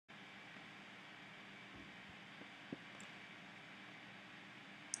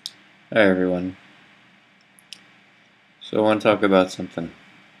Hi everyone. So I want to talk about something.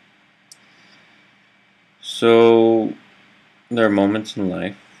 So there are moments in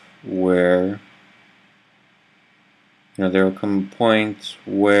life where there will come a point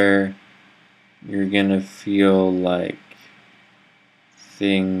where you're gonna feel like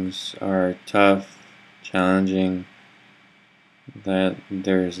things are tough, challenging, that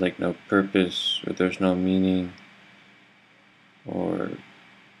there's like no purpose or there's no meaning, or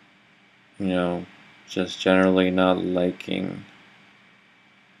just generally not liking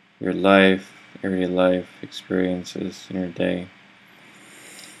your life, everyday life experiences in your day.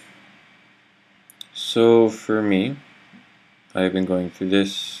 So for me, I've been going through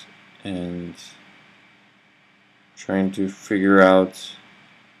this and trying to figure out,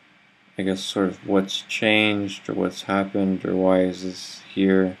 I guess, sort of what's changed or what's happened or why is this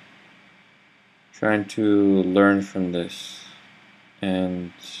here. Trying to learn from this,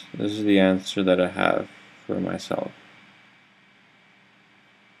 and this is the answer that I have for myself.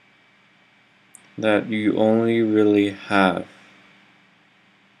 That you only really have,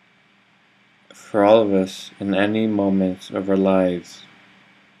 for all of us in any moment of our lives,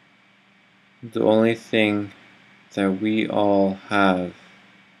 the only thing that we all have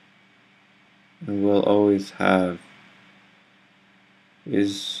and will always have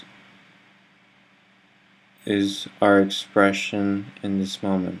is our expression in this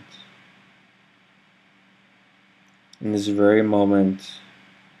moment. In this very moment,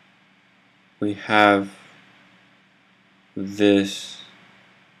 we have this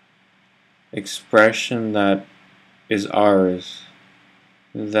expression that is ours,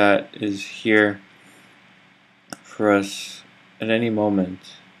 that is here for us at any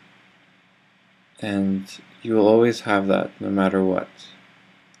moment. And you will always have that no matter what.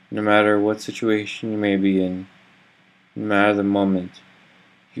 No matter what situation you may be in, no matter the moment,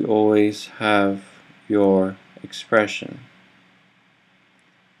 you always have your expression.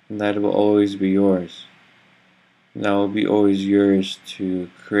 And that will always be yours. And that will be always yours to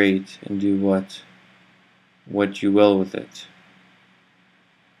create and do what you will with it.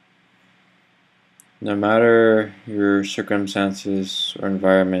 No matter your circumstances or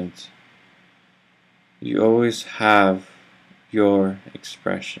environment, you always have your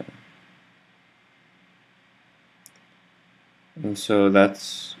expression. And so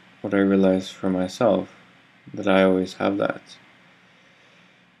that's what I realized for myself, that I always have that.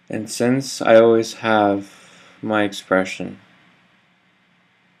 And since I always have my expression,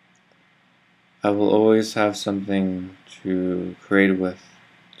 I will always have something to create with,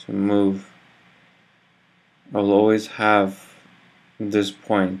 to move. I will always have this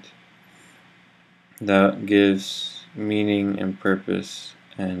point that gives meaning and purpose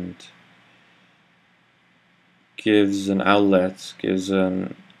and gives an outlet, gives a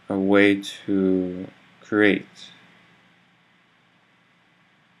way to create.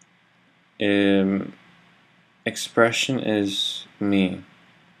 Expression is me,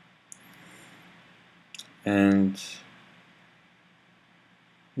 and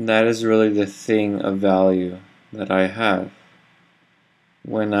that is really the thing of value that I have.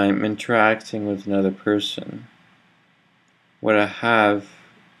 When I'm interacting with another person, what I have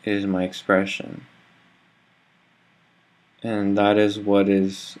is my expression, and that is what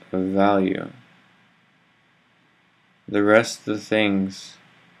is of value. The rest of the things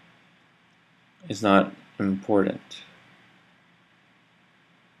is not important.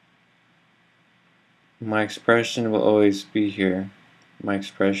 My expression will always be here. My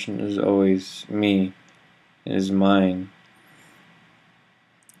expression is always me. It is mine.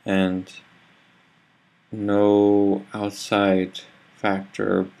 And no outside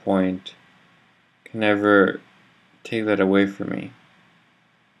factor or point can ever take that away from me.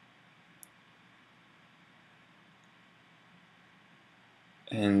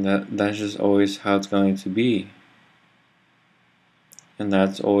 And that's just always how it's going to be. And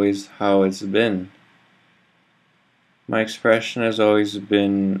that's always how it's been. My expression has always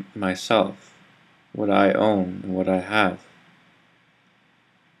been myself, what I own and what I have.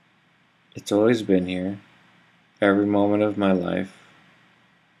 It's always been here, every moment of my life.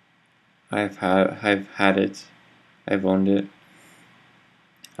 I've had it, I've owned it.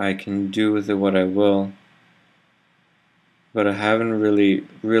 I can do with it what I will, but I haven't really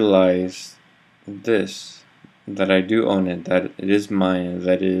realized this, that I do own it, that it is mine,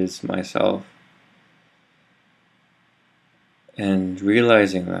 that it is myself. And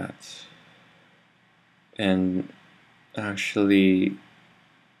realizing that, and actually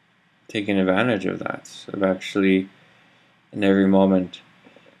taking advantage of that, of actually in every moment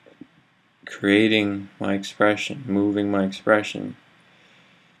creating my expression, moving my expression,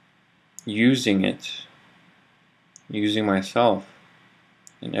 using it, using myself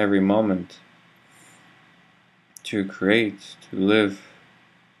in every moment to create, to live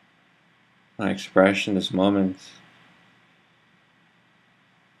my expression this moment.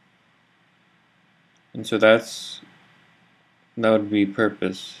 And so that would be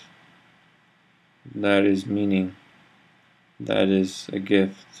purpose. That is meaning. That is a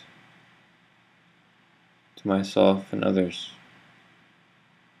gift to myself and others.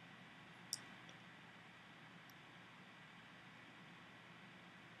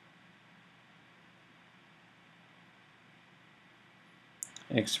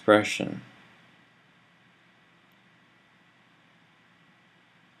 Expression.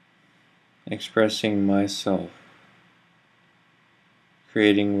 Expressing myself.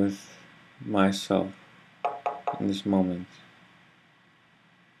 Creating with myself in this moment.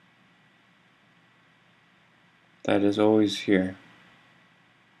 That is always here.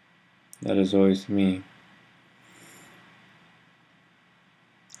 That is always me.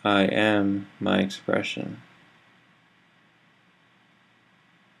 I am my expression.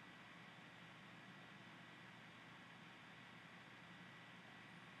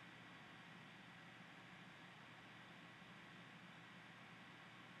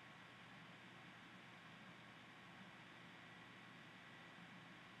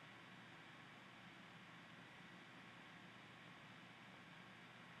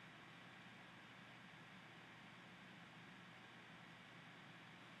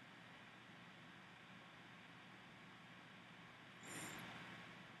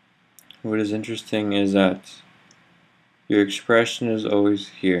 What is interesting is that your expression is always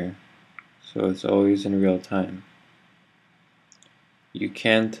here, so it's always in real time. You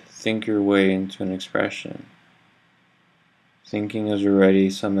can't think your way into an expression. Thinking is already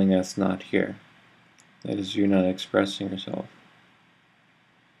something that's not here. That is you not expressing yourself.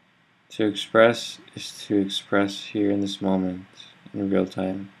 To express is to express here in this moment, in real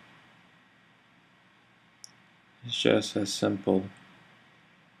time. It's just as simple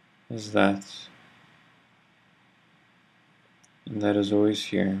as that. And that is always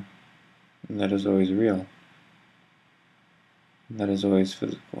here. And that is always real. And that is always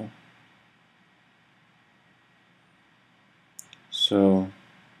physical. So